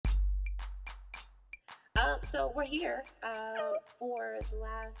So we're here for the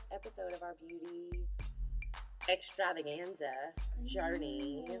last episode of our beauty extravaganza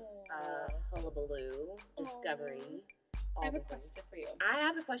journey, hullabaloo, discovery. I have a question for you. I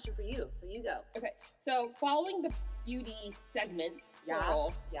have a question for you, so you go. Okay, so following the beauty segments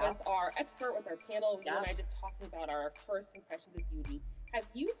with our expert, with our panel, you and I just talking about our first impressions of beauty, have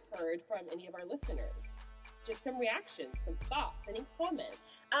you heard from any of our listeners? Just some reactions, some thoughts, any comments?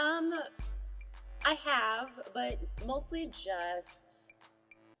 I have, but mostly just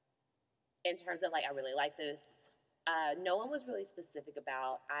in terms of like, I really like this. No one was really specific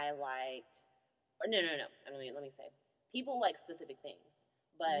about I liked, or no. Let me say, people like specific things,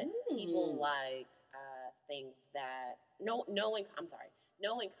 but people liked things that no one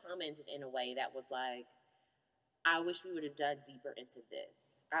commented in a way that was like, I wish we would have dug deeper into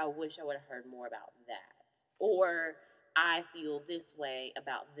this. I wish I would have heard more about that, or I feel this way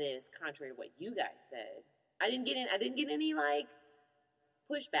about this, contrary to what you guys said. I didn't get any like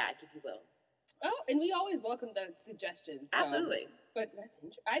pushback, if you will. Oh, and we always welcome those suggestions. Absolutely. But that's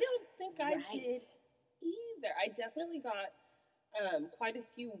interesting. I don't think I did either. I definitely got quite a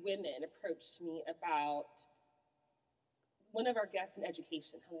few women approached me about one of our guests in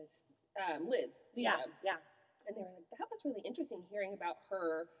education, Liz. Yeah. And they were like, that was really interesting hearing about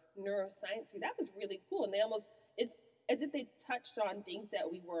her neuroscience. That was really cool. And it's as if they touched on things that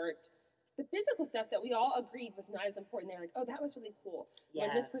we weren't, the physical stuff that we all agreed was not as important. They're like, oh, that was really cool. Yeah.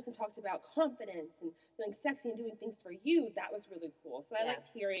 When this person talked about confidence and feeling sexy and doing things for you, that was really cool. So I liked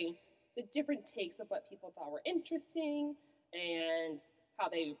hearing the different takes of what people thought were interesting and how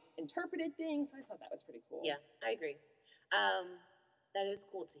they interpreted things. I thought that was pretty cool. Yeah, I agree. That is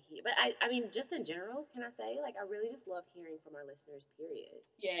cool to hear. But I mean, just in general, can I say, like, I really just love hearing from our listeners, period.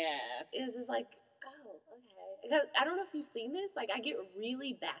 Yeah. It's just like, oh, okay. Because I don't know if you've seen this. Like, I get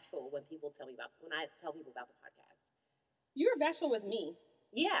really bashful when I tell people about the podcast. You're bashful with me.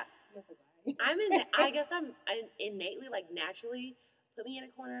 Yeah. I guess I'm innately, like, naturally, put me in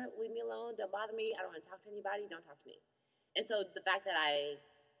a corner, leave me alone, don't bother me. I don't want to talk to anybody, don't talk to me. And so the fact that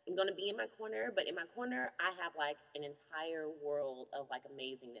I'm going to be in my corner, but in my corner, I have, like, an entire world of, like,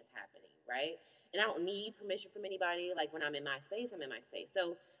 amazingness happening, right? And I don't need permission from anybody. Like, when I'm in my space, I'm in my space.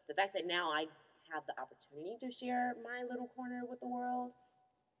 So the fact that now I have the opportunity to share my little corner with the world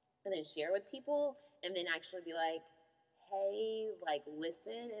and then share with people and then actually be like, hey, like,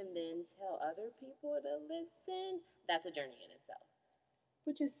 listen, and then tell other people to listen, that's a journey in itself.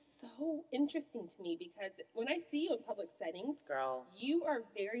 Which is so interesting to me because when I see you in public settings, girl, you are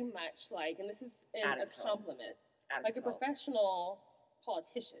very much like, and this is a compliment, like a professional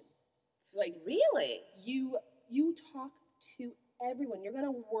politician. Like, really? You talk to everyone. You're going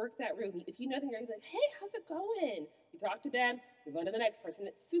to work that room. If you know them, you're going to be like, hey, how's it going? You talk to them, move on to the next person.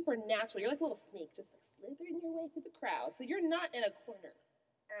 It's super natural. You're like a little snake, just like slithering your way through the crowd. So you're not in a corner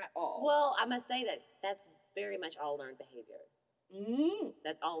at all. Well, I must say that's very much all learned behavior.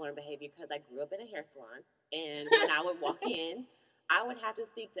 That's all learned behavior because I grew up in a hair salon, and when I would walk in, I would have to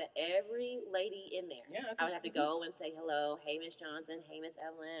speak to every lady in there. Yeah, I would have to go and say hello, hey Miss Johnson, hey Miss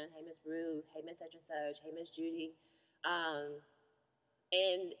Evelyn, hey Miss Ruth, hey Miss such and such, hey Miss Judy.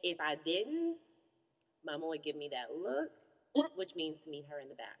 And if I didn't, Mama would give me that look, which means to meet her in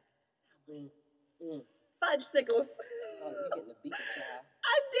the back. Fudgesicles. Oh, you're getting a beat, child.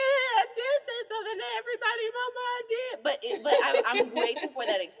 I did say something to everybody, Mama. I did, but I'm grateful for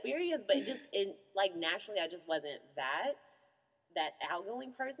that experience. But just naturally, I just wasn't that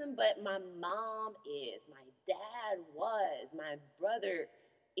outgoing person. But my mom is, my dad was, my brother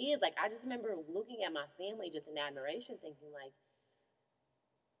is. Like, I just remember looking at my family just in admiration, thinking like,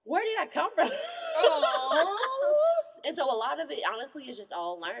 where did I come from? And so a lot of it, honestly, is just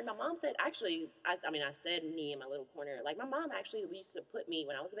all learned. My mom said, actually, I said me in my little corner. Like, my mom actually used to put me,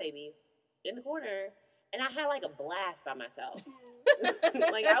 when I was a baby, in the corner, and I had, like, a blast by myself.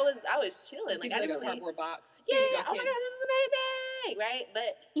 Like, I was chilling. Like, I didn't really... a cardboard box. Yeah, oh my gosh, this is amazing, right?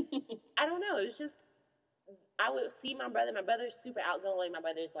 But I don't know. It was just, I would see my brother. My brother's super outgoing. My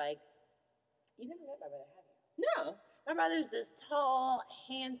brother's like, you've never met my brother, have you? No. My brother's this tall,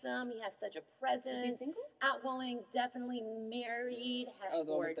 handsome. He has such a presence. Is he single? Outgoing, definitely married, has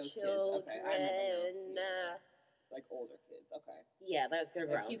 4 children. Okay, I remember now. Like older kids, okay. Yeah, they're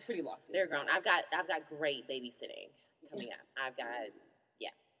grown. He's pretty locked in. They're grown. I've got great babysitting coming up. I've got,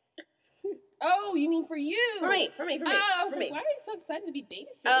 Oh, you mean for you? For me. Oh, I was like, why are you so excited to be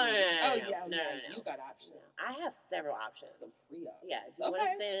babysitting? No. You got options. I have several options. Some free up. Yeah. Do you want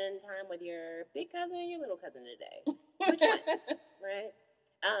to spend time with your big cousin or your little cousin today? Which one? Right?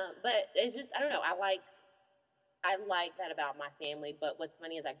 But it's just, I don't know. I like that about my family. But what's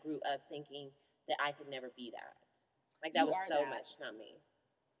funny is I grew up thinking that I could never be that. Like, that You was are so that. much not me.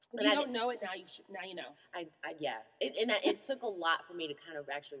 If And you I don't know it now, now you know. Yeah. It took a lot for me to kind of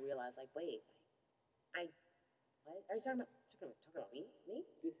actually realize, like, wait, what are you talking about? Talking about me? Me?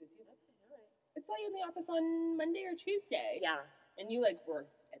 This is you. Okay, all right. I saw you in the office on Monday or Tuesday. Yeah. And you like were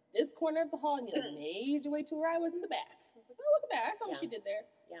at this corner of the hall, and you like made your way to where I was in the back. I was like, oh, look at that! I saw what she did there.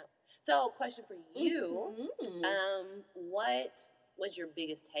 Yeah. So, question for you: what was your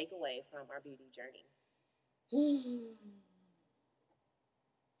biggest takeaway from our beauty journey?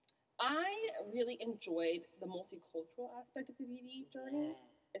 I really enjoyed the multicultural aspect of the beauty journey,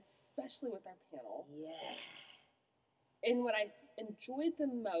 especially with our panel. Yes. And what I enjoyed the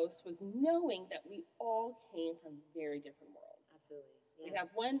most was knowing that we all came from very different worlds. Absolutely. Yeah.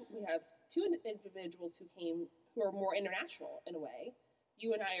 We have two individuals who are more international in a way.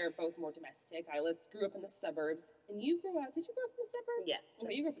 You and I are both more domestic. I grew up in the suburbs, and did you grow up in the suburbs? Yeah.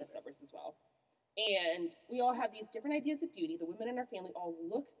 Okay, you grew up in the suburbs as well. And we all have these different ideas of beauty. The women in our family all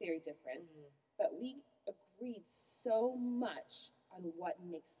look very different, but we agreed so much on what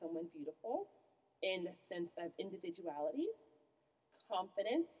makes someone beautiful in the sense of individuality,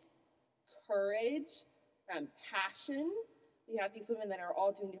 confidence, courage, passion. We have these women that are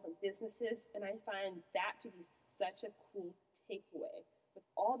all doing different businesses, and I find that to be such a cool takeaway. With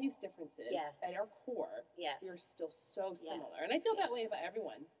all these differences, at our core, we are still so similar. And I feel that way about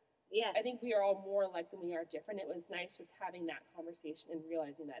everyone. Yeah. I think we are all more alike than we are different. It was nice just having that conversation and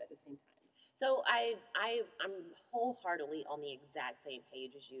realizing that at the same time. So I'm wholeheartedly on the exact same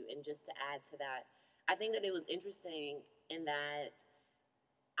page as you. And just to add to that, I think that it was interesting in that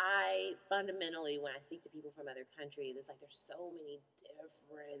I fundamentally, when I speak to people from other countries, it's like there's so many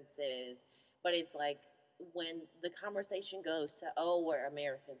differences. But it's like when the conversation goes to, oh, where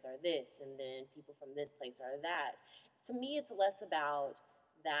Americans are this, and then people from this place are that, to me it's less about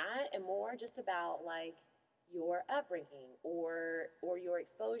that and more just about like your upbringing or your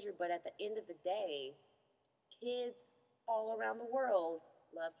exposure. But at the end of the day, kids all around the world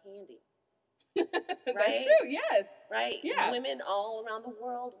love candy. Right? That's true, yes. Right? Yeah. Women all around the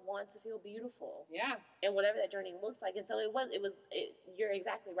world want to feel beautiful. Yeah. And whatever that journey looks like. And so you're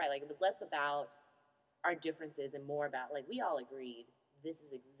exactly right. Like, it was less about our differences and more about, like, we all agreed this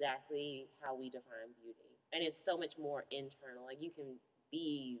is exactly how we define beauty. And it's so much more internal. Like, you can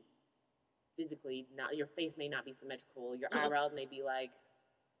be physically not, your face may not be symmetrical, your eyebrows may be like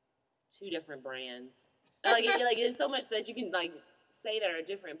 2 different brands. Like there's so much that you can like say that are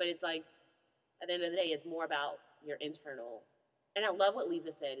different, but it's like at the end of the day, it's more about your internal. And I love what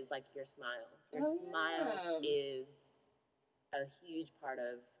Lisa said is like your smile. Your smile is a huge part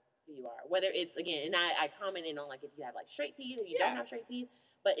of who you are. Whether it's, again, and I commented on like if you have like straight teeth or you don't have straight teeth,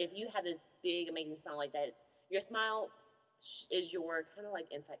 but if you have this big amazing smile like that, your smile is your kind of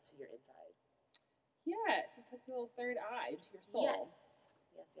like insight to your inside. Yes, it's like a little third eye to your soul. Yes.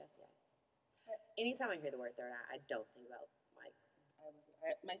 Anytime I hear the word third eye, I don't think about Mike.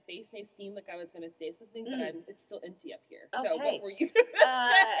 My face may seem like I was going to say something, but it's still empty up here. Okay. So what were you going to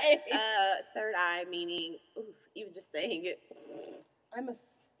say? Third eye meaning, even just saying it. I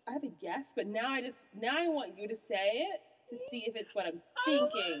have a guess, but now I want you to say it to see if it's what I'm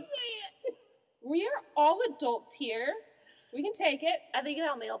thinking. We are all adults here. We can take it. I think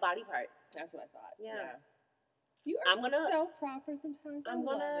about male body parts. That's what I thought. Yeah. You are so proper sometimes. I'm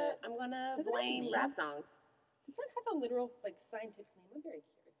gonna blame rap songs. Does that have a literal, like, scientific name? I'm very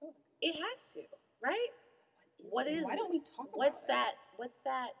curious. It has to, right? What is? Why don't we talk about What's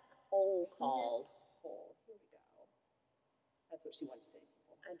that hole called? Hole. Here we go. That's what she wanted to say to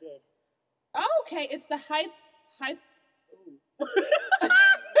people. I did. Oh, okay. It's the hype. Ooh.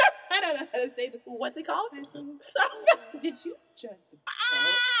 I don't know how to say this. What's it called? Did you just?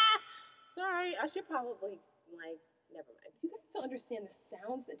 Sorry, I should probably never mind. You guys don't understand the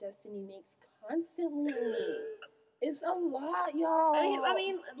sounds that Destiny makes constantly. It's a lot, y'all. I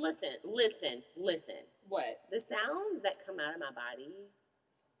mean, listen. What? The sounds that come out of my body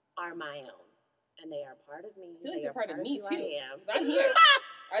are my own, and they are part of me. I feel like they're part of me too. I am. I'm here.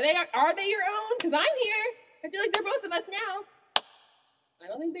 Are they your own? Because I'm here. I feel like they're both of us now. I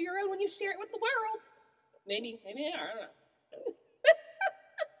don't think they're your own when you share it with the world. Maybe they are. I don't know.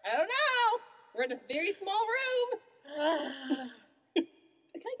 I don't know. We're in a very small room. Can I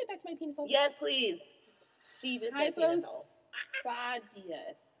get back to my penis hole? Yes, please. She just said penis hole.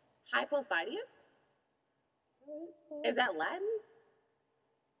 Hypospadias? Is that Latin?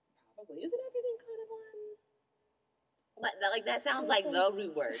 Probably. Isn't everything kind of Latin? Like that sounds like the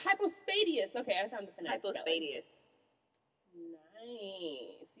root word. Hypospadias. Okay, I found the phonetic Hypospadias.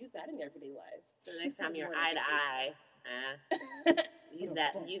 Nice. Use that in everyday life. So next time you're eye to eye. use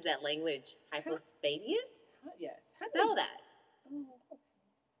that language. Hypospadias? Yes. Spell that. Oh, okay.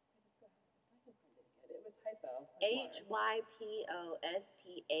 It was hypo.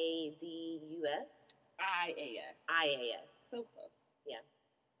 Hypospadus. IAS. IAS. So close. Yeah.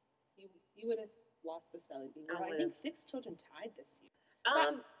 You would have lost the spelling bee. I think 6 children tied this year.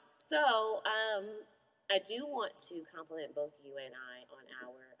 I do want to compliment both you and I on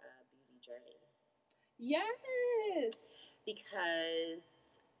our beauty journey. Yes.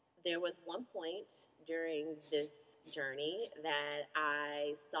 Because there was one point during this journey that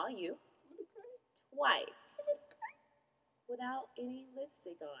I saw you twice without any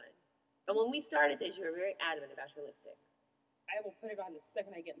lipstick on. And when we started this, you were very adamant about your lipstick. I will put it on the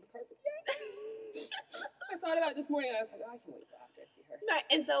second I get in the car. I thought about it this morning and I was like, oh, I can wait till after I see her. Right.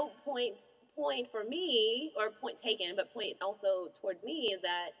 And so point for me, or point taken, but point also towards me is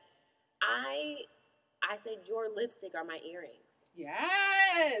that I said your lipstick are my earrings.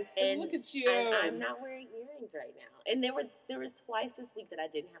 Yes. And look at you. And I'm not wearing earrings right now. And there was twice this week that I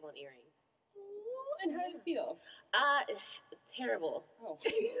didn't have on earrings. And how did it feel? Terrible. Oh.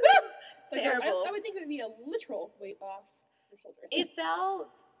 Terrible. I would think it would be a literal weight off your shoulders. It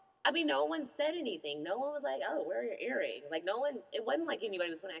felt, no one said anything. No one was like, oh, where are your earrings? Like, it wasn't like anybody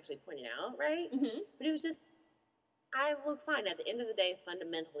was going to actually point it out, right? Mm-hmm. But it was just, I look fine. At the end of the day,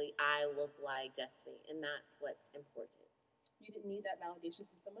 fundamentally, I look like Destiny, and that's what's important. You didn't need that validation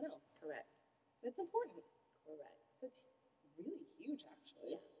from someone else. Correct. That's important. Correct. So it's really huge,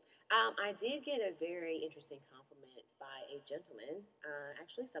 actually. Yeah. I did get a very interesting compliment by a gentleman,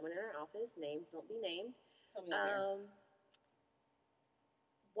 actually someone in our office, names won't be named, Tell me there.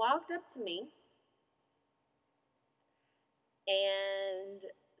 Walked up to me and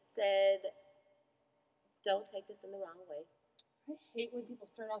said, don't take this in the wrong way. I hate when people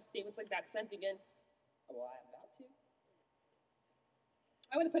start off statements like that because I'm thinking, oh, well, I'm about to.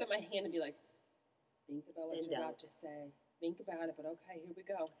 I would have put up my hand and be like, think about what you're about to say. Think about it, but okay, here we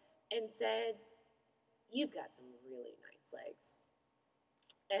go. And said, you've got some really nice legs.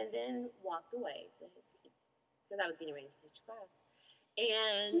 And then walked away to his seat because I was getting ready to teach class.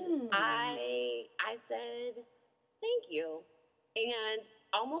 And I said, thank you. And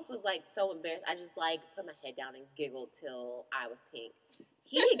almost was like so embarrassed. I just like put my head down and giggled till I was pink.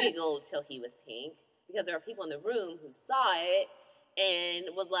 He giggled till he was pink because there were people in the room who saw it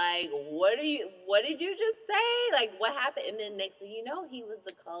and was like, what did you just say? Like, what happened? And then next thing you know, he was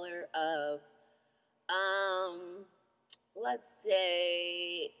the color of, let's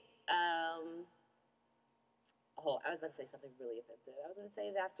say, I was about to say something really offensive. I was going to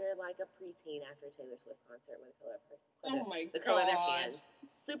say that after like a preteen after a Taylor Swift concert with the color of her, color of their hands,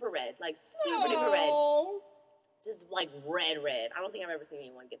 super red, like super duper red, just like red. I don't think I've ever seen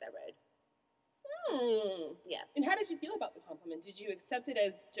anyone get that red. Yeah. And how did you feel about the compliment? Did you accept it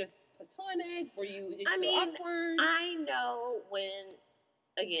as just platonic? Did you feel awkward? I know when,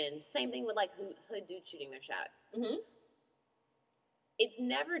 again, same thing with like hood dudes shooting their shot. Mm-hmm. It's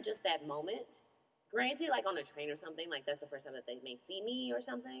never just that moment. Granted, like on a train or something, like that's the first time that they may see me or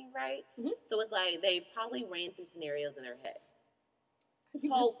something, right? Mm-hmm. So it's like they probably ran through scenarios in their head.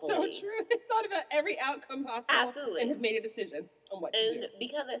 Hopefully. So true. They thought about every outcome possible. Absolutely. And have made a decision on what to do. And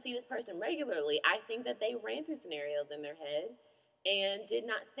because I see this person regularly, I think that they ran through scenarios in their head and did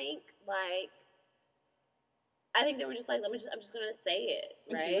not think like, I think they were just like, I'm just going to say it,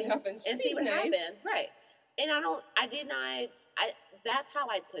 right? And see what happens. And see what happens, right. And that's how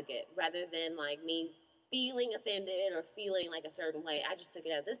I took it, rather than like me feeling offended or feeling like a certain way. I just took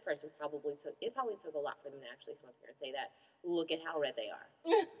it as this person probably took a lot for them to actually come up here and say that. Look at how red they are.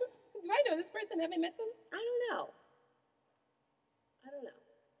 Do I know this person? Have I met them? I don't know. I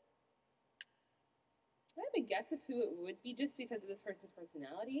have a guess of who it would be just because of this person's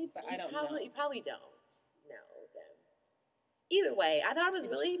personality, but I don't know. You probably don't know them. Either way, I thought it was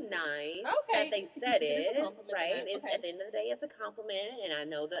really nice that they said it, right? It's, at the end of the day, it's a compliment, and I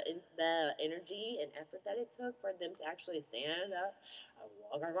know the energy and effort that it took for them to actually stand up and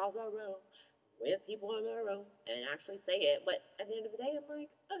walk across the room with people in the room and actually say it. But at the end of the day, I'm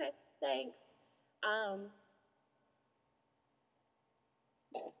like, okay, thanks.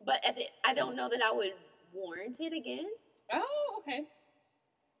 But I don't know that I would warrant it again. Oh, okay.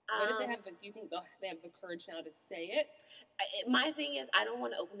 What if do you think they have the courage now to say it? My thing is, I don't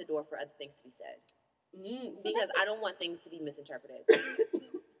want to open the door for other things to be said. Because I don't want things to be misinterpreted.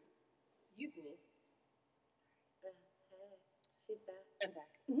 Excuse me. She's back. I'm back.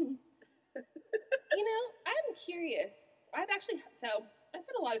 I'm curious. I've had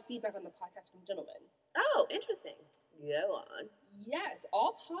a lot of feedback on the podcast from gentlemen. Oh, interesting. Go on. Yes,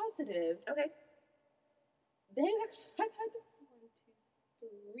 all positive. Okay. I've had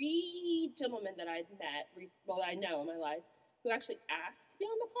 3 gentlemen that I've met, that I know in my life, who actually asked to be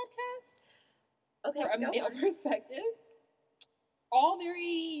on the podcast. Okay, from a male perspective. All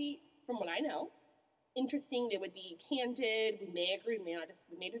very, from what I know, interesting. They would be candid. We may agree, we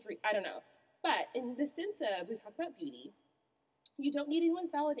may disagree. I don't know. But in the sense of, we talk about beauty, you don't need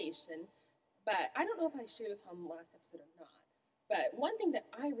anyone's validation. But I don't know if I shared this on the last episode or not. But one thing that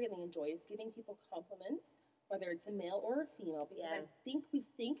I really enjoy is giving people compliments, whether it's a male or a female, because I think we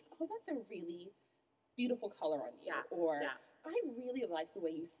think, oh, that's a really beautiful color on you. I really like the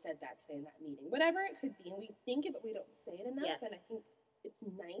way you said that today in that meeting. Whatever it could be. And we think it, but we don't say it enough. And I think it's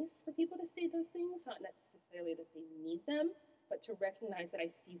nice for people to say those things, not necessarily that they need them, but to recognize that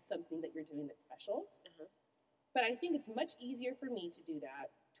I see something that you're doing that's special. But I think it's much easier for me to do that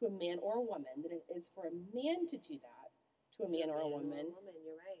to a man or a woman than it is for a man to do that to a man or a woman.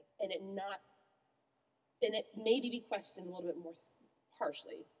 You're right. And it maybe be questioned a little bit more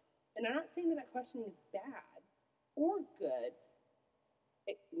harshly. And I'm not saying that questioning is bad or good.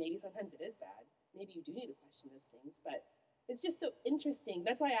 Maybe sometimes it is bad. Maybe you do need to question those things, but it's just so interesting.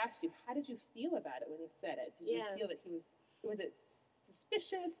 That's why I asked you, how did you feel about it when he said it? Did you feel that was it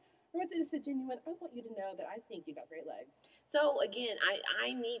suspicious, or was it just a genuine, I want you to know that I think you got great legs? So again,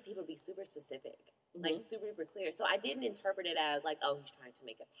 I need people to be super specific, like super, super clear. So I didn't interpret it as like, oh, he's trying to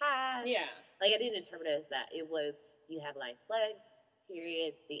make a pass. Like I didn't interpret it as that. It was, you have nice legs,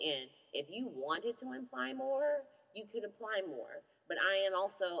 period, the end. If you wanted to imply more, you could apply more. But I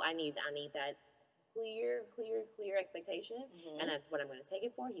need that clear expectation, and that's what I'm going to take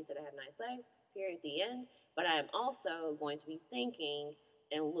it for. He said I have nice legs, period, the end. But I am also going to be thinking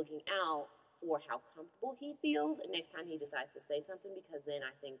and looking out for how comfortable he feels next time he decides to say something, because then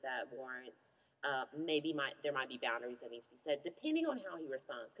I think that warrants there might be boundaries that need to be set depending on how he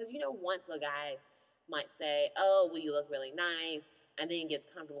responds. Because once a guy might say, "Oh, well, you look really nice," and then gets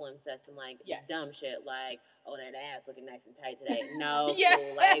comfortable and says some dumb shit like, "Oh, that ass looking nice and tight today." No,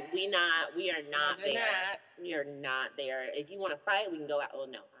 fool. Like we are not there. We are not there. If you want to fight, we can go out. Oh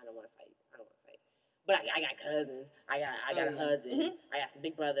no, I don't want to fight. But I got cousins. I got a husband. I got some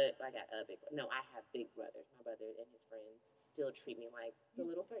big brother. I have big brothers. My brother and his friends still treat me like the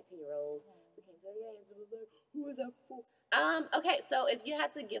little 13-year-old who came to the games and was like, "Who is that fool?" Okay, so if you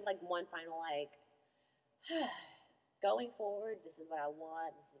had to give one final going forward, this is what I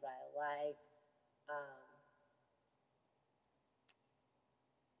want, this is what I like.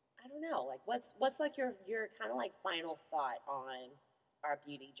 I don't know. What's your kind of final thought on our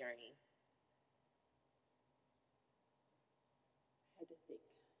beauty journey? I had to think.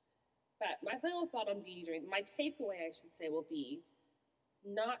 But my final thought on beauty journey, my takeaway, I should say, will be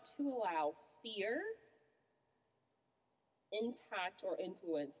not to allow fear impact or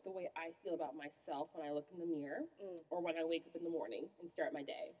influence the way I feel about myself when I look in the mirror or when I wake up in the morning and start my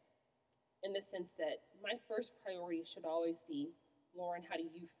day. In the sense that my first priority should always be, Lauren, how do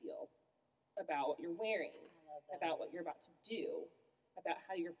you feel about what you're wearing, about what you're about to do, about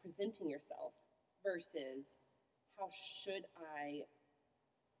how you're presenting yourself, versus how should I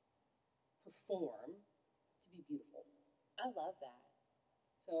perform to be beautiful. I love that.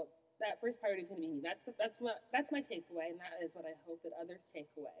 So that first priority is going to be me. That's my takeaway, and that is what I hope that others take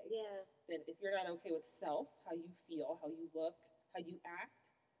away. Yeah. That if you're not okay with self, how you feel, how you look, how you act,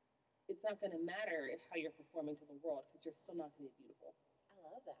 it's not going to matter how you're performing to the world, because you're still not going to be beautiful. I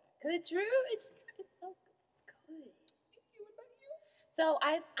love that. Because it's true. It's so good. Thank you. What about you? So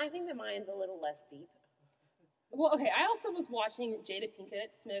I think that mine's a little less deep. Well, okay, I also was watching Jada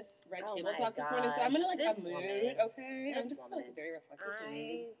Pinkett Smith's Red Table Talk this morning, so I'm in a mood, okay? I'm just very reflective for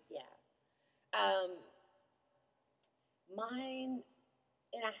me. Yeah. Mine,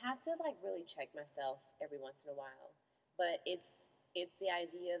 and I have to really check myself every once in a while, but it's the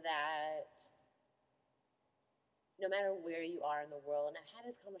idea that no matter where you are in the world, and I've had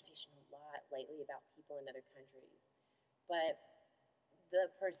this conversation a lot lately about people in other countries, but the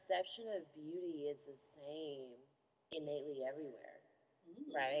perception of beauty is the same innately everywhere,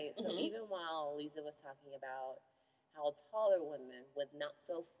 right? So even while Lisa was talking about how taller women with not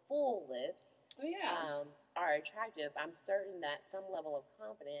so full lips are attractive, I'm certain that some level of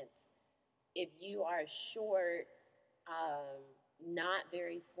confidence, if you are short, not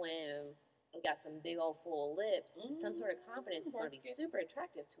very slim, got some big old full lips, some sort of confidence is going to be super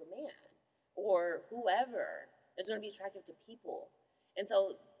attractive to a man or whoever. It's going to be attractive to people. And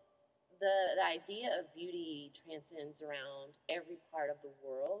so the idea of beauty transcends around every part of the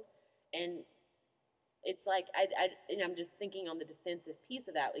world. And it's I'm just thinking on the defensive piece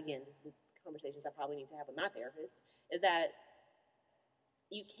of that. Again, this is conversations I probably need to have with my therapist, is that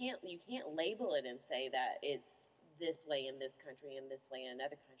you can't label it and say that it's this way in this country and this way in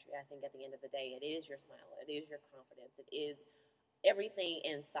another country. I think at the end of the day, it is your smile, it is your confidence, it is everything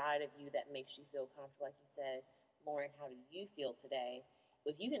inside of you that makes you feel comfortable. Like you said, Lauren, how do you feel today?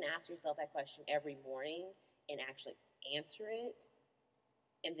 If you can ask yourself that question every morning and actually answer it,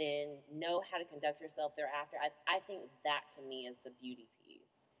 and then know how to conduct yourself thereafter, I think that to me is the beauty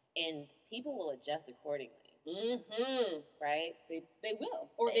piece. And people will adjust accordingly. Mm-hmm. Right? They will.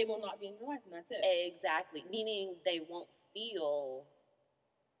 Or they will not be in your life, and that's it. Exactly. Meaning they won't feel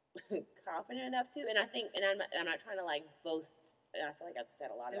confident enough to. And I think, and I'm not trying to like boast, and I feel like I've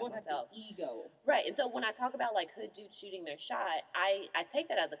said a lot about myself. Have the ego. Right. And so when I talk about like hood dudes shooting their shot, I take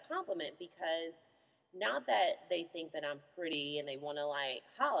that as a compliment, because not that they think that I'm pretty and they want to like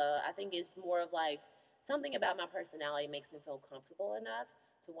holla. I think it's more of like something about my personality makes them feel comfortable enough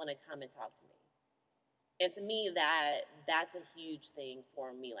to want to come and talk to me. And to me, that's a huge thing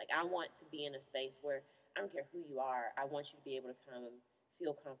for me. Like, I want to be in a space where I don't care who you are. I want you to be able to come and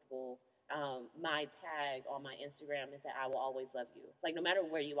feel comfortable. My tag on my Instagram is that I will always love you. Like, no matter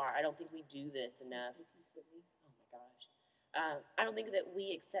where you are, I don't think we do this enough. Oh, my gosh. I don't think that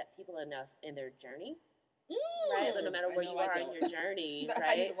we accept people enough in their journey. Right? But no matter where you are in your journey, right?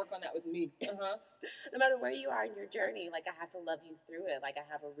 I need to work on that with me. Uh-huh. No matter where you are in your journey, like, I have to love you through it. Like, I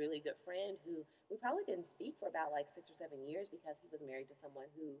have a really good friend who we probably didn't speak for about like 6 or 7 years, because he was married to someone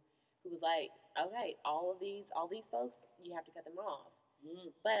who was like, okay, all these folks, you have to cut them off.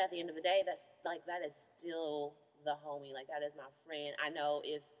 But at the end of the day, that is still the homie. Like, that is my friend. I know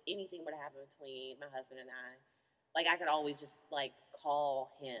if anything were to happen between my husband and I, like, I could always just like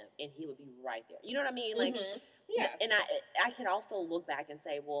call him and he would be right there. You know what I mean? Like, yeah. And I can also look back and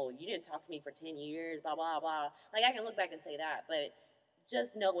say, well, you didn't talk to me for 10 years, blah, blah, blah. Like, I can look back and say that, but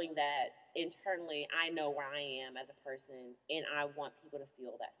just knowing that internally I know where I am as a person, and I want people to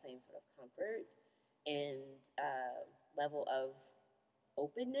feel that same sort of comfort and level of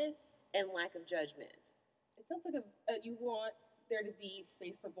openness and lack of judgment. It sounds like you want there to be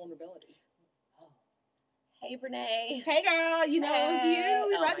space for vulnerability. Hey, Brene. Hey, girl. You know, it was you.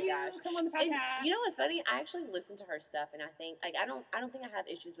 We love you. Gosh. Come on the podcast. And you know what's funny? I actually listen to her stuff, and I think, like, I don't think I have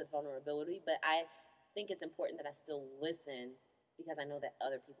issues with vulnerability, but I think it's important that I still listen, because I know that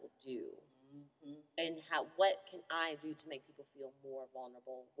other people do. Mm-hmm. And what can I do to make people feel more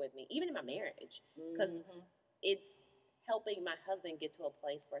vulnerable with me, even in my marriage? Because it's helping my husband get to a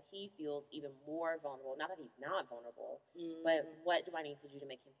place where he feels even more vulnerable. Not that he's not vulnerable, but what do I need to do to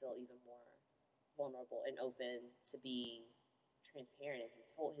make him feel even more vulnerable and open to be transparent and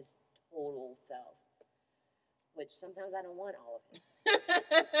his total self, which sometimes I don't want all of him.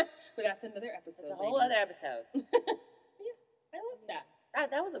 But that's another episode. It's a whole other episode. Yeah, I love that.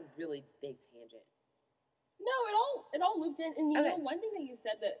 That was a really big tangent. No, it all looped in. And you know, one thing that you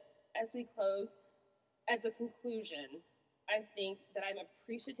said that as we close, as a conclusion, I think that I'm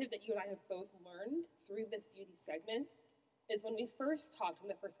appreciative that you and I have both learned through this beauty segment is when we first talked in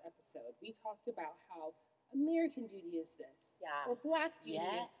the first episode, we talked about how American beauty is this. Yeah. Or Black beauty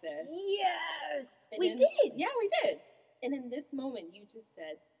is this. Yes. And we did. Yeah, we did. And in this moment, you just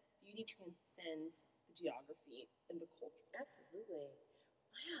said beauty transcends the geography and the culture. Absolutely.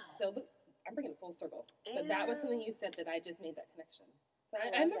 Wow. So I'm bringing it full circle. But that was something you said that I just made that connection. So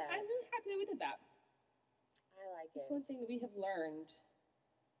I'm really happy that we did that. I like it. It's one thing that we have learned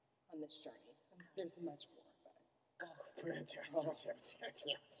on this journey. There's much more. There's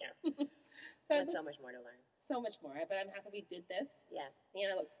so much more to learn. So much more. But I'm happy we did this. Yeah. And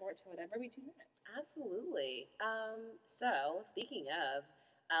I look forward to whatever we do next. Absolutely. So, speaking of,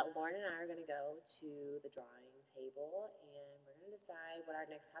 Lauren and I are going to go to the drawing table, and we're going to decide what our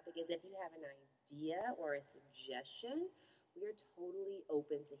next topic is. If you have an idea or a suggestion, we are totally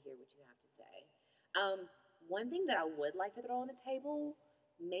open to hear what you have to say. One thing that I would like to throw on the table,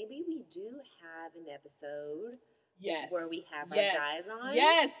 maybe we do have an episode where we have our guys on.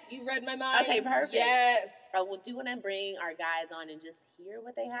 Yes, you read my mind. Okay, perfect. Yes. We'll do want to bring our guys on and just hear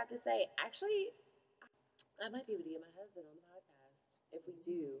what they have to say. Actually, I might be able to get my husband on the podcast if we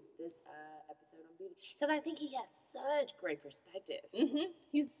do this episode on beauty, because I think he has such great perspective. Mm-hmm.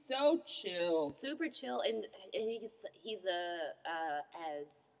 He's so chill, super chill, and he's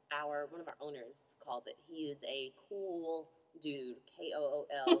as one of our owners calls it, he is a cool dude, KOOL,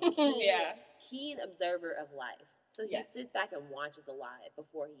 keen observer of life. So he sits back and watches a lot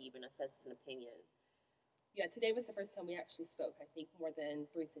before he even assesses an opinion. Yeah, today was the first time we actually spoke, I think, more than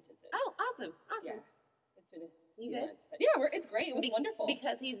 3 sentences. Oh, awesome. Yeah. It's been you good? Yeah, it's great. It was wonderful.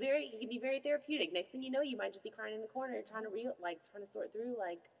 Because he can be very therapeutic. Next thing you know, you might just be crying in the corner trying to sort through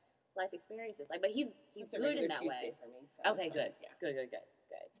like life experiences. Like, but he's good in that way. For me, so okay, good. Yeah. Good.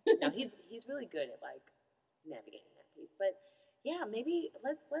 No, he's really good at like navigating that piece. But yeah, maybe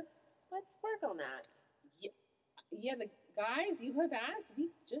let's work on that. Yeah, the guys you have asked, we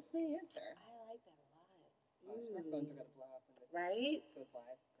just may answer. I like that a lot. Our phones are gonna blow up when this right goes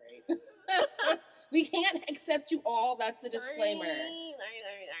live. Great. We can't accept you all. That's the disclaimer. Sorry.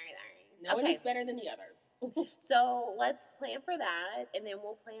 No one is better than the others. So let's plan for that, and then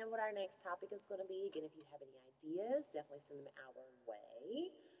we'll plan what our next topic is going to be. Again, if you have any ideas, definitely send them our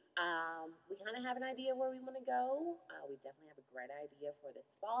way. We kind of have an idea where we want to go. We definitely have a great idea for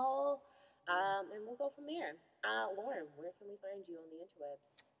this fall, and we'll go from there. Lauren, where can we find you on the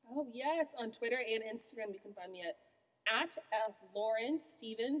interwebs? Oh, yes. On Twitter and Instagram, you can find me at Lauren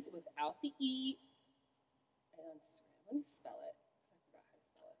Stevens without the E. And on Instagram, let me spell it. I forgot how to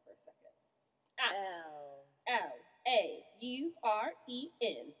spell it for a second.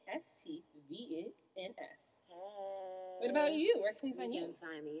 LaurenStevens. What about you? Where can we find you? You can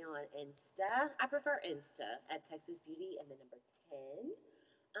find me on Insta. I prefer Insta at Texas Beauty and the number 10.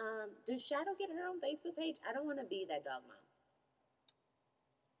 Does Shadow get her own Facebook page? I don't want to be that dog mom.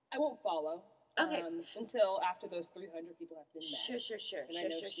 I won't follow. Okay. Until after those 300 people have been met. Sure. Safe.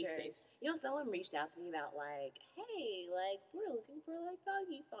 You know, someone reached out to me about like, hey, like we're looking for like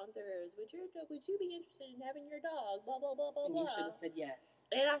doggy sponsors. Would you be interested in having your dog? Blah blah blah blah and blah. You should have said yes.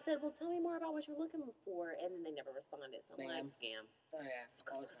 And I said, well, tell me more about what you're looking for. And then they never responded. So I'm like, scam. Oh yeah.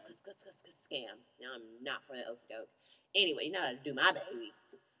 Scam. Now I'm not for the okie doke. Anyway, you know how to do my baby.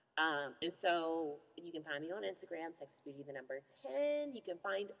 And so you can find me on Instagram, Texas Beauty the number 10. You can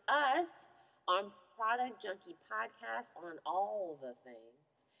find us on Product Junkie Podcast on all the things.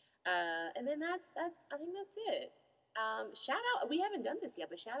 And then I think that's it. Shout out, we haven't done this yet,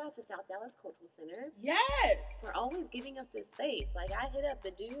 but shout out to South Dallas Cultural Center. Yes! For always giving us this space. Like, I hit up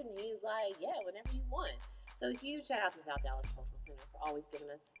the dude and he's like, yeah, whenever you want. So huge shout out to South Dallas Cultural Center for always giving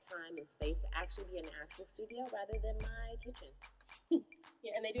us time and space to actually be in an actual studio rather than my kitchen.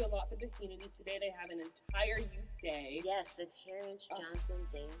 Yeah, and they do a lot for the community. Today they have an entire youth day. Yes, the Terrence Johnson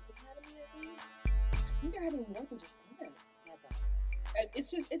Dance Academy, I think. I think they're having more than just dance. That's awesome.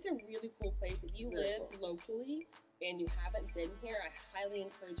 It's a really cool place. If you live locally and you haven't been here, I highly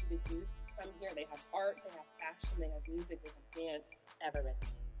encourage you to come here. They have art, they have fashion, they have music, they have dance. Everything.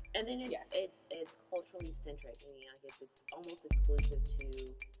 And then it's culturally centric. I mean, I guess it's almost exclusive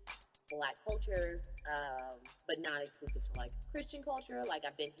to Black culture, but not exclusive to like Christian culture. Like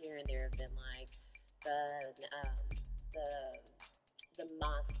I've been here and there have been like the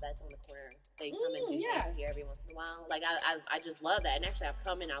mosque that's on the corner. They come and do things here every once in a while. Like I just love that. And actually I've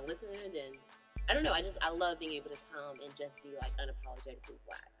come and I listened and I don't know, I love being able to come and just be like unapologetically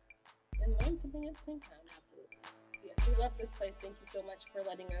Black. And learn something at the same time. Absolutely. Yes, we love this place. Thank you so much for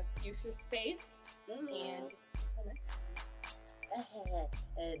letting us use your space. And until next time.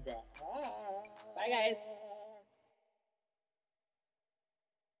 Bye, guys.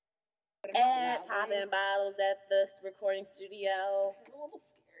 Popping bottles at the recording studio. I'm a little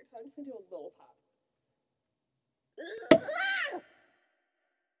scared, so I'm just going to do a little pop.